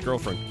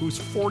ex-girlfriend, who's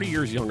 40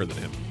 years younger than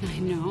him. I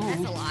know.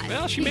 That's a lot.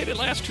 Well, she made it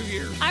last 2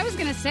 years. I was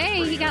going to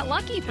say he got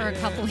lucky for a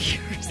couple of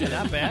years.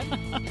 Not bad.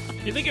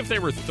 You think if they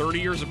were 30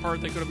 years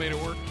apart, they could have made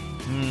it work?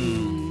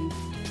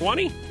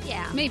 20?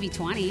 Yeah. Maybe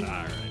 20. All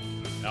right.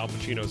 Al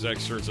Pacino's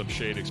ex serves up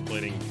shade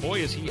explaining, boy,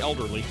 is he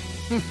elderly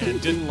and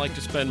didn't like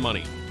to spend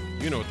money.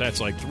 You know what that's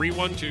like.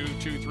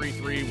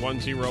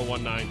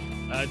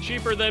 312-233-1019.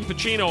 Cheaper than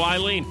Pacino,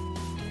 Eileen.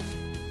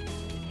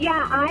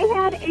 Yeah, I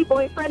had a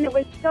boyfriend that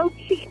was so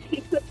cheap.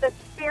 He put the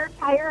spare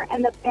tire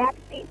and the back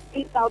seat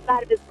belts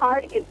out of his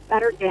car to get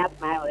better gas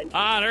mileage.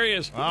 There he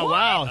is. Oh,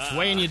 wow. It's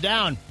weighing you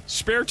down.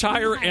 Spare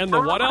tire and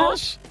the what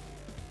else?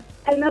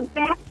 And the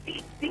back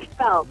seat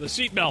belts. The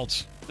seat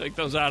belts. Take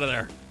those out of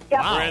there.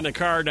 Yep. Wearing the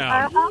car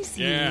down.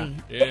 Easy. Yeah.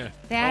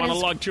 That I don't want to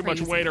is lug too much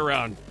crazy. weight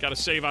around. Got to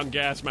save on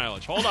gas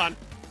mileage. Hold on.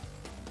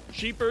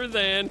 Cheaper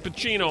than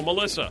Pacino.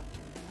 Melissa.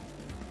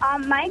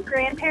 My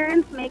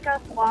grandparents make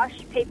us wash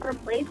paper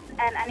plates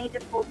and any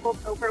disposable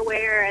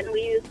silverware, and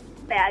we use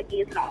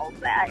baggies and all of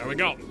that. There we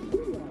go.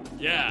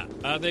 Yeah.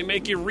 They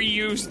make you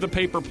reuse the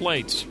paper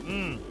plates.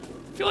 I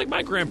feel like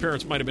my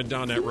grandparents might have been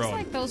down that Seems road.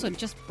 like those would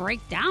just break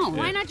down.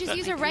 Why not just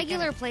use a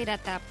regular plate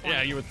at that point?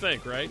 Yeah, you would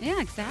think, right?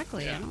 Yeah,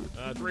 exactly. Yeah.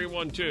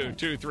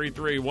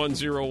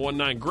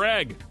 312-233-1019.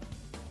 Greg.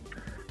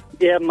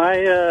 Yeah,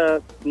 my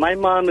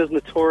mom is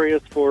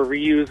notorious for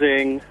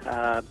reusing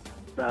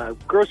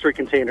grocery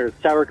containers,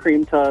 sour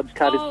cream tubs,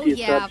 cottage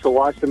cheese tubs. She'll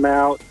wash them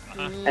out.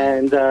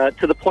 And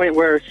to the point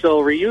where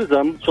she'll reuse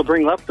them. She'll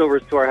bring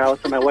leftovers to our house,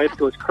 and my wife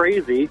goes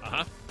crazy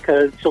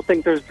because she'll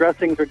think there's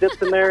dressings or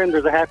dips in there, and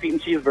there's a half-eaten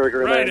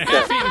cheeseburger in there. Right, a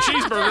half-eaten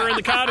cheeseburger and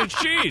the cottage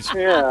cheese.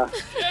 Yeah.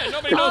 Yeah,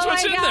 nobody knows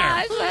what's in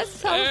there. That's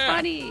so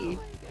funny.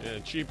 Yeah,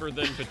 cheaper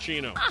than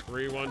Pacino.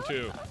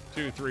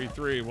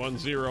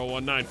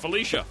 312-233-1019.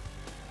 Felicia.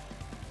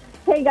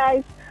 Hey,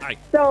 guys. Hi.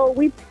 So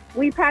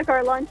we pack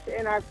our lunch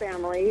in our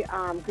family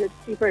because it's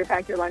cheaper to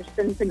pack your lunch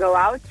than to go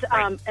out.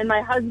 And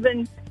my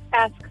husband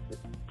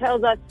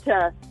tells us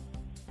to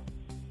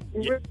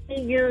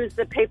reuse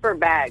the paper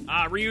bags.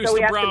 Reuse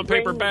the brown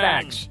paper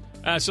bags.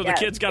 So the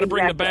kids got to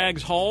bring the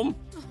bags home?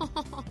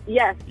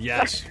 Yes.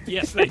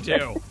 Yes, they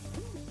do.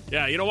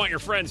 Yeah, you don't want your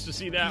friends to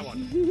see that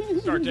one.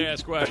 Start to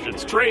ask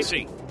questions.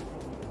 Tracy.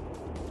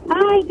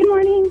 Hi, good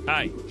morning.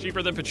 Hi.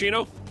 Cheaper than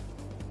Pacino?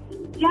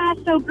 Yeah,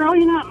 so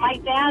growing up, my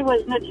dad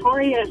was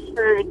notorious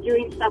for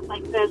doing stuff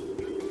like this.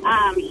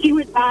 He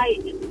would buy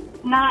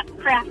not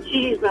Kraft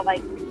cheese, but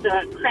like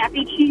the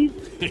crappy cheese,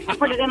 and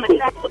put it in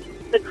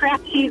the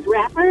Kraft cheese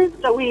wrappers.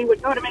 So we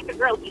would go to make a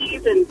grilled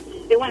cheese, and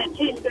it wouldn't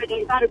taste good. And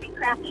he thought it would be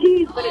Kraft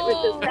cheese, but it was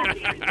just Kraft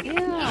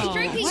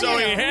cheese. So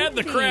he had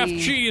the Kraft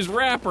cheese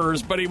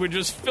wrappers, but he would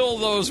just fill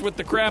those with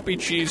the crappy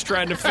cheese,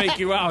 trying to fake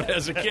you out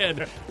as a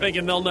kid,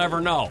 thinking they'll never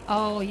know.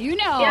 Oh, you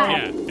know.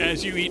 Yeah,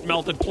 as you eat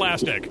melted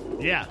plastic.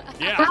 Yeah.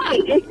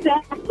 Right,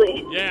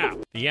 exactly. Yeah.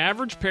 The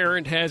average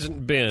parent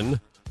hasn't been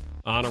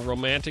on a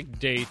romantic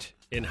date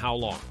in how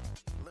long?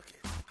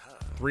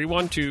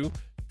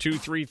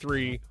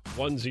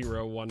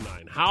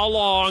 312-233-1019. How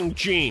long,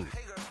 Gene?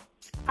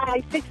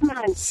 6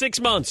 months. 6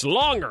 months.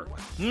 Longer.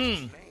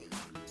 Very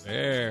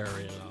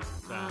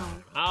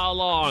long. How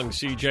long,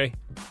 CJ?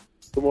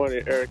 Good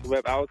morning, Eric.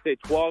 I would say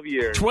 12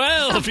 years.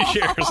 12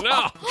 years.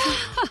 No.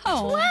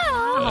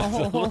 Wow. That's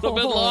a little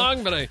bit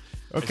long, but I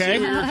see what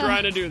you're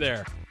trying to do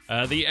there.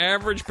 The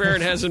average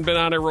parent hasn't been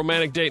on a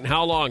romantic date in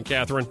how long,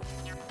 Catherine?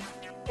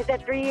 Is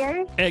that 3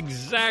 years?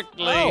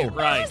 Exactly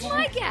right. That was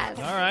my guess.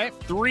 All right.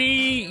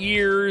 3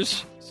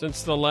 years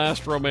since the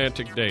last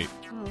romantic date.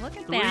 Oh, look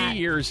at 3 that.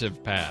 years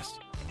have passed.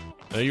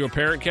 Are you a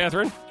parent,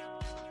 Catherine?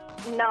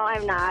 No,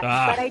 I'm not.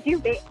 But I do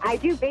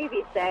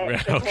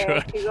babysit. Oh,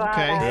 good. To go out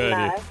on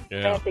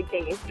romantic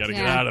dates. Got to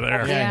get out of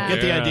there. Yeah,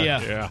 get the idea.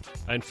 Yeah.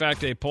 In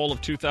fact, a poll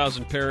of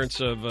 2,000 parents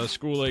of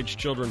school-age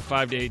children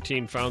 5 to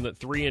 18 found that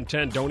 3 in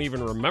 10 don't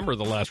even remember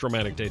the last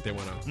romantic date they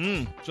went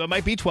on. So it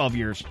might be 12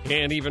 years.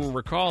 Can't even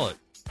recall it.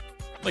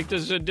 Like,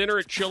 does a dinner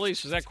at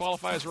Chili's, does that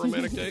qualify as a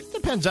romantic date?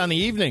 Depends on the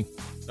evening.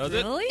 Does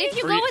it? Really? If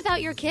you go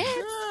without your kids.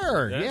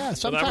 Sure, yeah,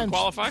 So that would sometimes.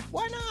 qualify?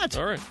 Why not?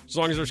 All right. As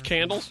long as there's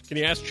candles. Can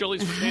you ask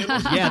Chili's for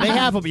candles? Yeah, they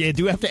have them. You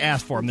do have to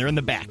ask for them. They're in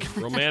the back.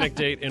 Romantic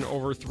date in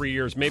over 3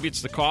 years. Maybe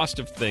it's the cost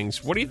of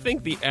things. What do you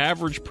think the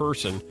average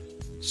person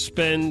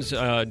spends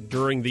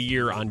during the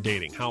year on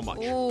dating? How much?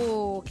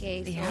 Oh,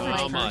 okay. The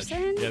How much?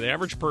 Yeah, the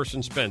average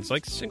person spends.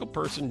 Like a single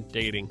person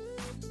dating.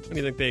 What do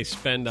you think they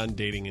spend on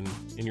dating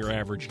in your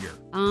average year?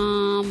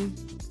 $2,000.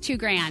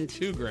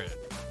 $2,000.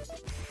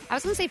 I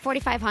was going to say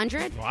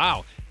 4,500.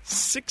 Wow.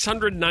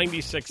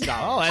 $696.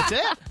 Oh, that's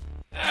it?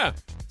 Yeah.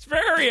 It's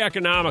very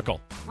economical.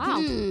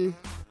 Wow.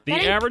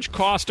 The average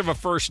cost of a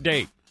first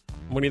date.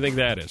 What do you think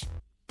that is?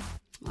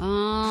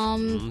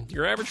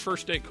 Your average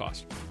first date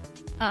cost.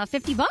 $50.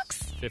 50?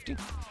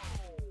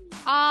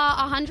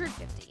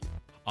 150.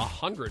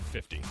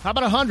 150. How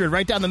about 100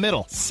 right down the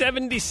middle?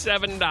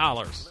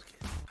 $77.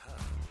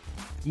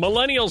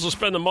 Millennials will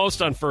spend the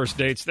most on first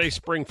dates. They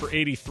spring for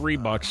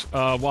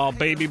 $83, while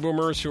baby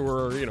boomers who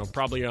are,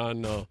 probably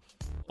on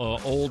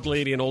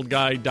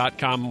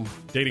oldladyandoldguy.com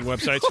dating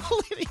websites.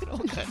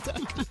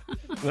 Oldladyandoldguy.com.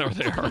 There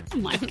they are. Oh,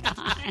 my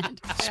God.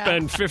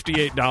 Spend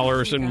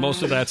 $58, and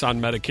most of that's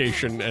on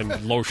medication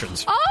and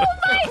lotions. Oh,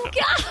 my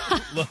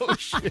God.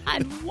 Lotion.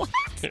 What?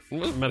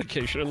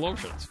 Medication and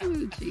lotions.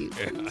 Oh, geez.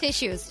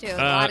 Tissues, too. All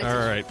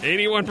right.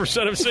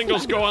 81% of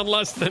singles go on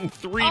less than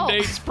 3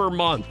 dates per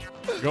month.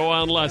 Go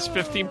on less.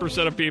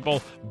 15% of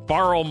people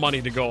borrow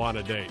money to go on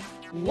a date.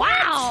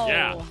 Wow.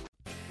 Yeah.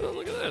 Oh,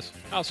 look at this.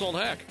 Household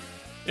hack.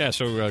 Yeah,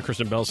 so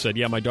Kristen Bell said,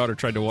 my daughter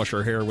tried to wash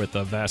her hair with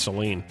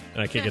Vaseline,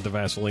 and I can't get the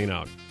Vaseline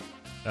out.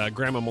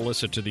 Grandma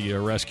Melissa to the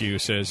rescue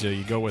says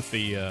you go with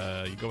the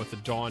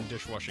Dawn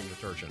dishwashing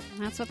detergent.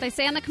 That's what they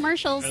say on the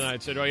commercials. And I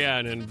said,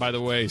 and by the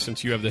way,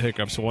 since you have the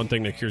hiccups, one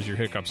thing that cures your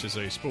hiccups is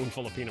a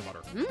spoonful of peanut butter.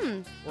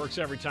 Works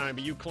every time,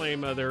 but you claim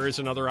there is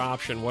another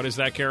option. What is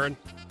that, Karen?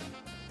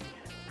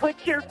 Put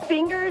your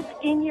fingers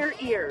in your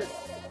ears.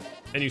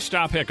 And you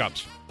stop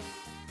hiccups.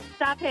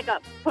 Stop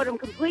hiccups. Put them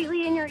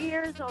completely in your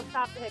ears. They'll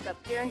stop the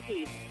hiccups.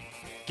 Guaranteed.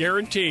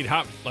 Guaranteed.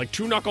 Like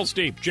 2 knuckles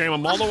deep. Jam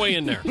them all the way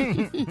in there.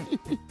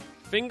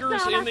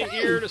 Fingers in the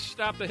ear to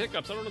stop the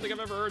hiccups. I don't think I've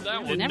ever heard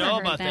that one. Didn't know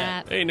about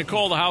that. Hey,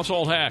 Nicole, the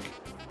household hack.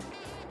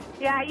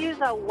 Yeah, I use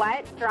a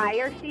wet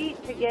dryer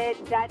sheet to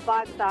get dead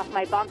bugs off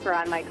my bumper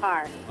on my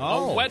car.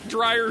 A wet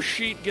dryer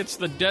sheet gets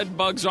the dead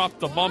bugs off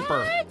the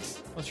bumper.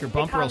 Plus your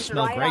bumper will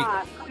smell right great.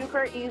 Off.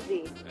 Super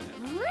easy.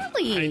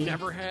 Really? I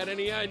never had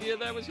any idea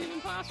that was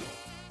even possible.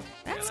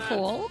 That's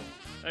cool.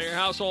 Your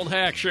household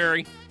hack,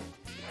 Sherry.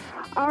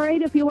 All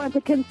right, if you want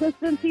the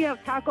consistency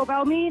of Taco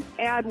Bell meat,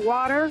 add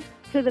water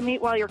to the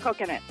meat while you're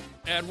cooking it.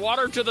 Add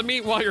water to the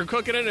meat while you're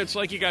cooking it. It's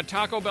like you got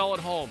Taco Bell at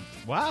home.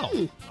 Wow.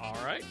 All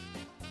right.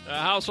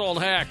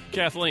 Household hack,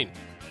 Kathleen.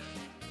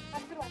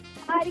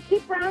 To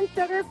keep brown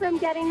sugar from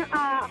getting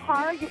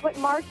hard, you put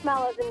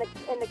marshmallows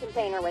in the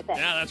container with it.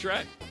 Yeah, that's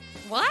right.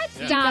 What?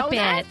 Yeah. Stop You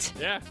know it.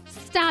 Yeah.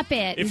 Stop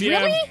it. If you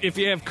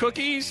Really? have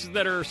cookies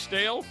that are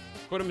stale,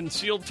 put them in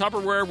sealed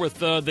Tupperware with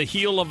the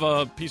heel of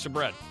a piece of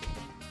bread.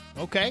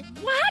 Okay.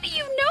 Well, how do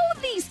you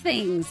know these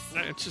things?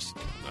 It's just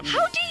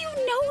How do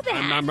you know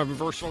that? I'm a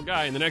versatile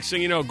guy, and the next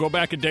thing you know, go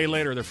back a day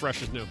later, they're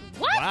fresh as new.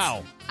 What?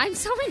 Wow. I'm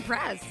so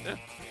impressed. Yeah.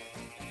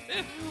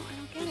 I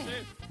don't get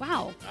it.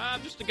 Wow.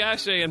 I'm just a guy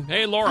saying,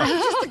 hey, Laura.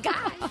 Just a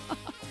guy.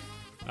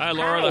 Hi,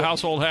 Laura, the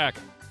household hack.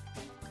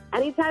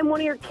 Anytime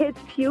one of your kids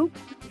pukes,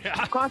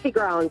 coffee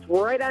grounds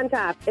right on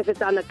top. If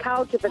it's on the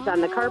couch, if it's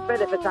on the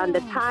carpet, if it's on the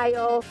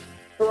tile,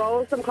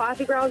 throw some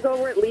coffee grounds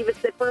over it, leave it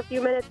sit for a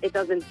few minutes. It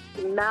doesn't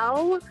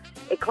smell.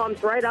 It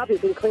comes right up. You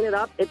can clean it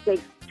up. It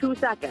takes 2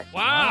 seconds.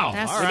 Wow.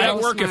 Would that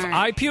work if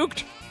I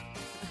puked?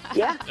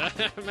 Yeah. I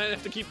might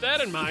have to keep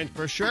that in mind.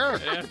 For sure.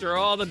 After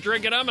all the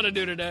drinking I'm going to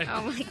do today.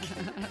 Oh, my God.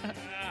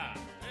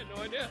 I had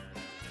no idea.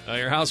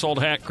 Your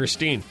household hack,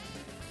 Christine.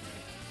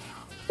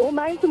 Well,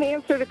 mine's an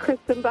answer to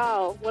Kristen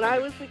Bell. When I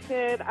was a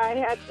kid, I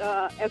had,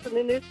 as an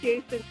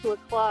initiation to a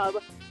club,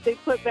 they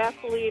put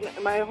Vaseline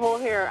in my whole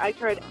hair. I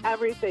tried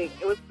everything.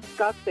 It was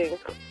disgusting.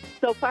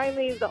 So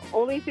finally, the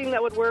only thing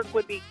that would work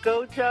would be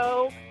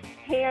Gojo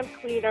hand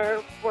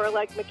cleaner for,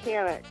 like,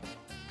 mechanics.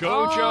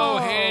 Gojo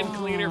hand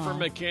cleaner for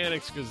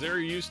mechanics because they're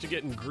used to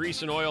getting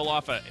grease and oil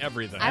off of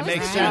everything. I was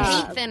thinking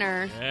paint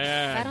thinner.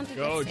 Yeah, I don't think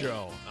that's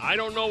Gojo. I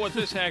don't know what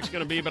this hack's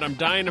going to be, but I'm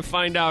dying to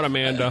find out,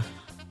 Amanda.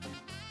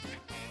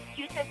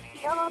 You should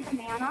peel a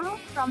banana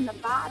from the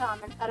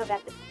bottom instead of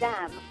at the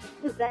stem,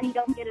 because then you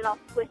don't get it all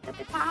squished at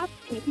the top,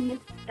 and you can use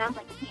the stem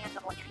like a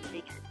handle when you're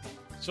eating it.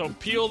 So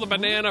peel the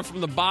banana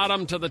from the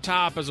bottom to the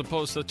top as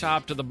opposed to the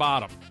top to the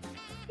bottom.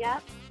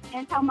 Yep.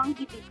 And it's how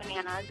monkeys eat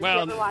bananas. Well,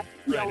 if you ever watch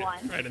Peel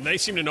One. Right, and they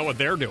seem to know what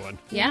they're doing.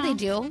 Yeah, they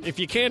do. If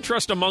you can't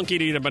trust a monkey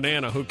to eat a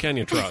banana, who can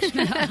you trust?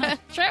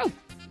 True.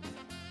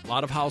 A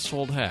lot of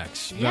household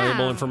hacks,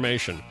 valuable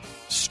information.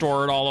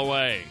 Store it all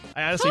away.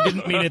 I honestly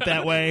didn't mean it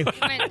that way.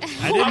 I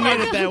didn't mean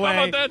it that way.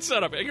 How about that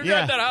setup? You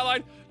got that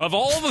hotline? Of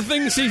all the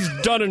things he's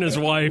done in his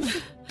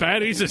life,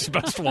 Patty's his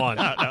best one.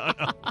 Yeah.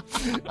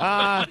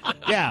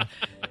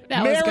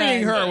 That was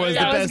Marrying good. her was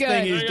That the was best good.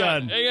 thing he's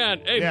done. Hang on.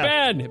 Hey,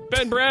 Yeah.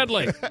 Ben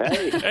Bradley.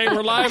 Hey,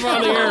 we're live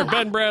on the air.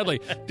 Ben Bradley.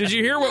 Did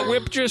you hear what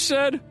Whip just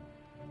said?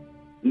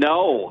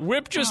 No.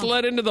 Whip just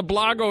led into the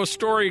Blago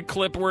story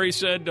clip where he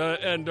said,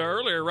 and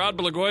earlier, Rod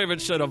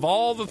Blagojevich said, of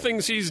all the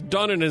things he's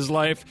done in his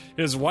life,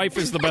 his wife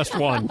is the best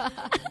one.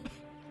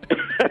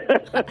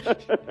 I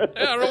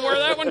don't know where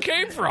that one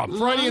came from.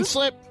 Freudian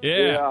slip.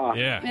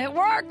 Yeah. It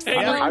works. Hey,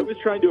 I was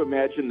trying to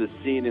imagine the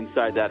scene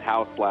inside that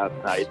house last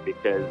night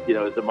because,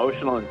 as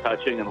emotional and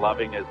touching and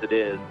loving as it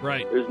is,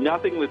 there's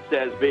nothing that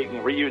says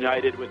being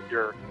reunited with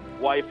your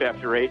wife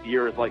after 8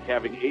 years like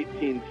having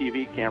 18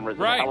 TV cameras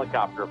and a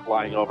helicopter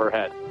flying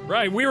overhead.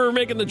 Right. We were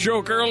making the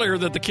joke earlier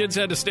that the kids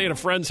had to stay at a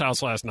friend's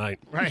house last night.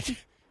 Right.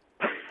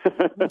 I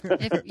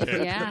think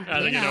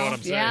you know what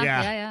I'm saying.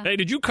 Yeah. Hey,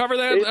 did you cover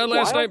that It's last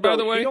wild, night, by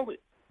the though. way?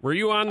 Were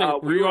you on the air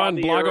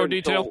Blago until-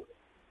 Detail?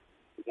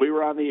 We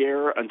were on the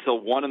air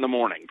until 1 in the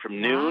morning, from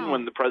noon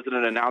when the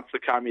president announced the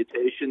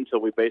commutation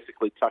till we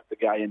basically tucked the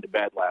guy into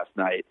bed last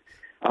night.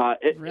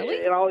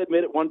 Really? And I'll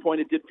admit, at one point,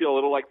 it did feel a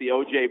little like the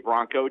O.J.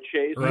 Bronco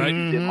chase. Right.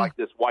 He's in like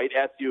this white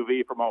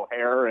SUV from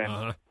O'Hare,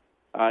 and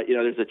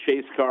there's a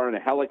chase car and a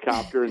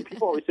helicopter, and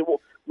people always say,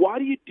 "Well, why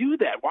do you do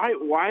that?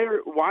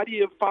 Why do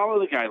you follow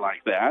the guy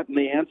like that?" And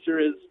the answer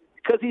is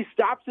because he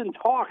stops and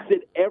talks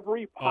at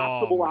every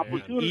possible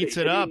opportunity. Eats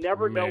it and up. You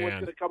never know what's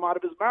going to come out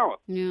of his mouth.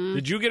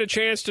 Did you get a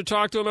chance to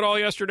talk to him at all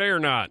yesterday or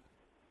not?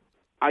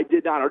 I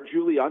did not. Our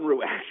Julie Unruh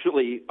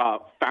actually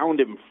found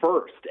him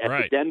first at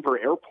the Denver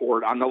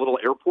airport on the little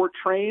airport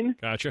train.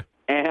 Gotcha.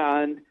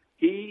 And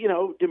he,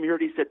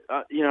 demurred. He said,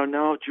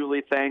 no,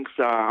 Julie, thanks.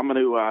 I'm going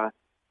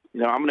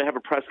to have a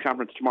press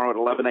conference tomorrow at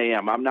 11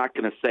 a.m. I'm not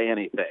going to say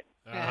anything.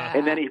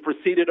 And then he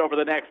proceeded over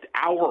the next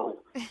hour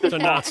to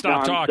not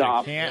stop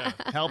talking. Can't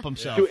help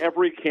himself. To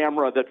every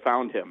camera that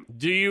found him.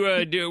 Do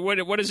you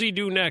what does he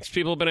do next?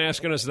 People have been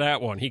asking us that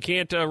one. He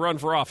can't run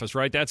for office,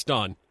 right? That's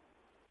done.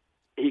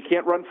 He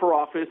can't run for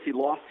office. He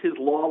lost his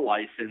law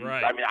license.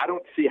 Right. I mean, I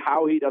don't see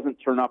how he doesn't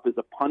turn up as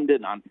a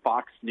pundit on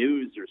Fox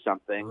News or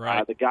something.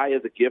 Right. The guy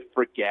has a gift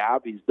for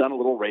gab. He's done a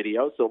little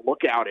radio, so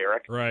look out,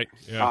 Eric. Right.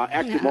 Yeah.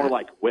 Actually, more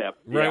like Whip.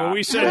 Right. Yeah. Well,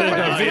 we said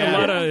that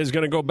Violetta is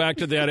going to go back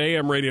to that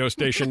AM radio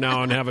station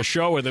now and have a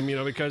show with him,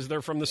 because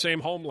they're from the same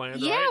homeland.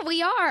 Yeah, right?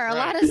 we are. A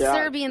lot of Yeah.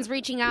 Serbians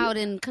reaching out,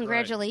 and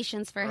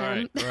congratulations for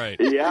him. Right.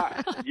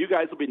 Yeah, you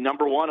guys will be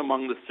number one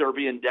among the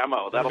Serbian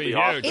demo. That'll be be huge.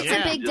 awesome. It's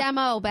a big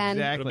demo, Ben.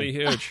 It'll be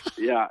huge.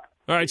 Yeah.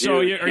 All right. So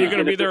are you going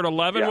to be there at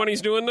 11 when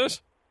he's doing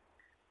this?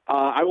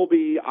 I will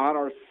be on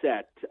our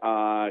set,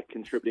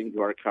 contributing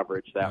to our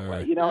coverage that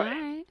way. You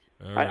know,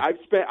 Right.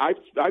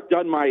 I've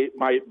done my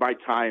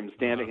time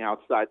standing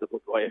outside the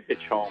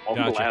Blagojevich home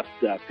over the last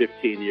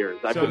 15 years.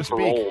 I've been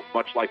paroled,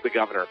 much like the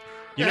governor.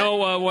 You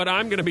know what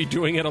I'm going to be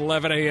doing at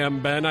 11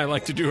 a.m., Ben? I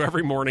like to do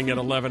every morning at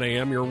 11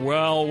 a.m. You're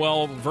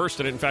well versed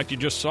in it. In fact, you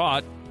just saw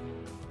it.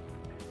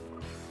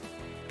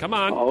 Come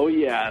on. Oh,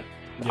 yes.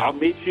 Yeah. I'll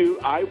meet you.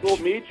 I will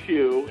meet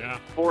you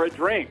for a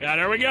drink. Yeah,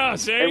 there we go.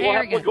 See? And we'll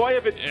have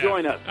Blagojevich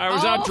join us. I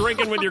was out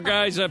drinking with your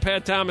guys,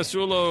 Pat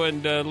Tomasulo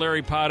and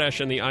Larry Potash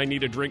in the I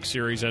Need a Drink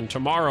series. And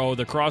tomorrow,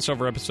 the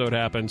crossover episode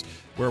happens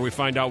where we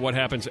find out what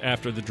happens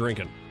after the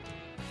drinking.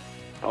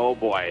 Oh,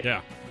 boy.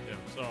 Yeah.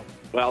 So.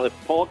 Well, if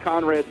Paul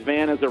Conrad's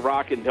van is a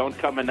rockin', don't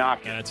come a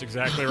knockin'. That's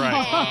exactly right.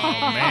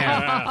 Oh,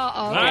 man.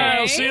 All right,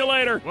 I'll see you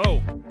later.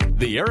 Whoa.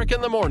 The Eric in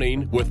the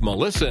Morning with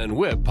Melissa and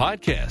Whip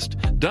podcast.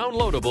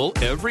 Downloadable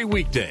every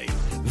weekday.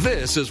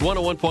 This is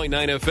 101.9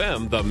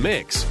 FM, The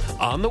Mix.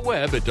 On the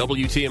web at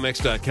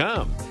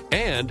WTMX.com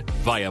and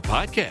via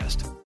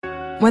podcast.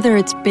 Whether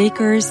it's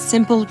Baker's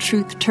Simple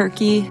Truth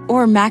Turkey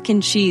or mac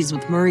and cheese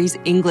with Murray's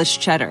English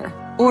Cheddar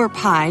or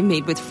pie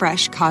made with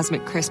fresh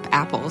Cosmic Crisp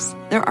apples,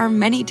 there are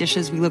many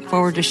dishes we look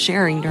forward to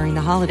sharing during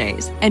the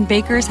holidays. And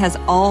Baker's has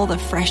all the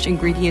fresh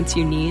ingredients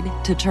you need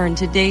to turn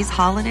today's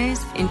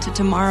holidays into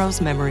tomorrow's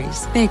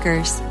memories.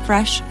 Baker's,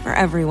 fresh for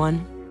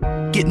everyone.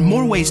 Get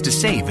more ways to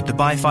save at the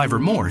Buy 5 or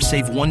More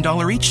Save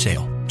 $1 each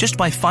sale. Just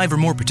buy 5 or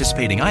more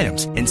participating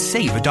items and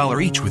save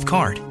 $1 each with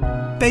card.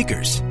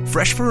 Baker's,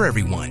 fresh for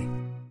everyone.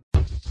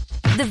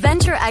 The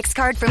Venture X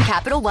card from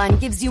Capital One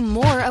gives you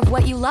more of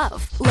what you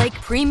love, like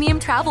premium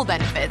travel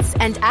benefits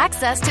and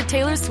access to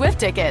Taylor Swift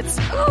tickets.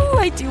 Oh,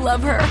 I do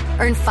love her.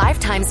 Earn 5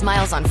 times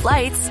miles on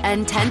flights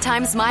and 10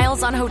 times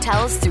miles on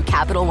hotels through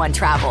Capital One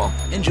Travel.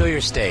 Enjoy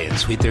your stay in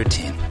Suite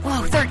 13.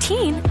 Whoa,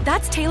 13?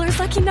 That's Taylor's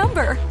lucky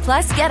number.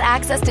 Plus, get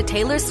access to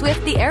Taylor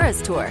Swift The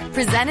Eras Tour,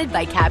 presented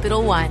by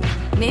Capital One.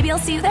 Maybe I'll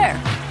see you there.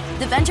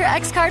 The Venture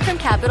X card from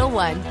Capital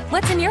One.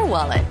 What's in your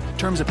wallet?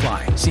 Terms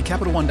apply. See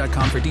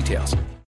CapitalOne.com for details.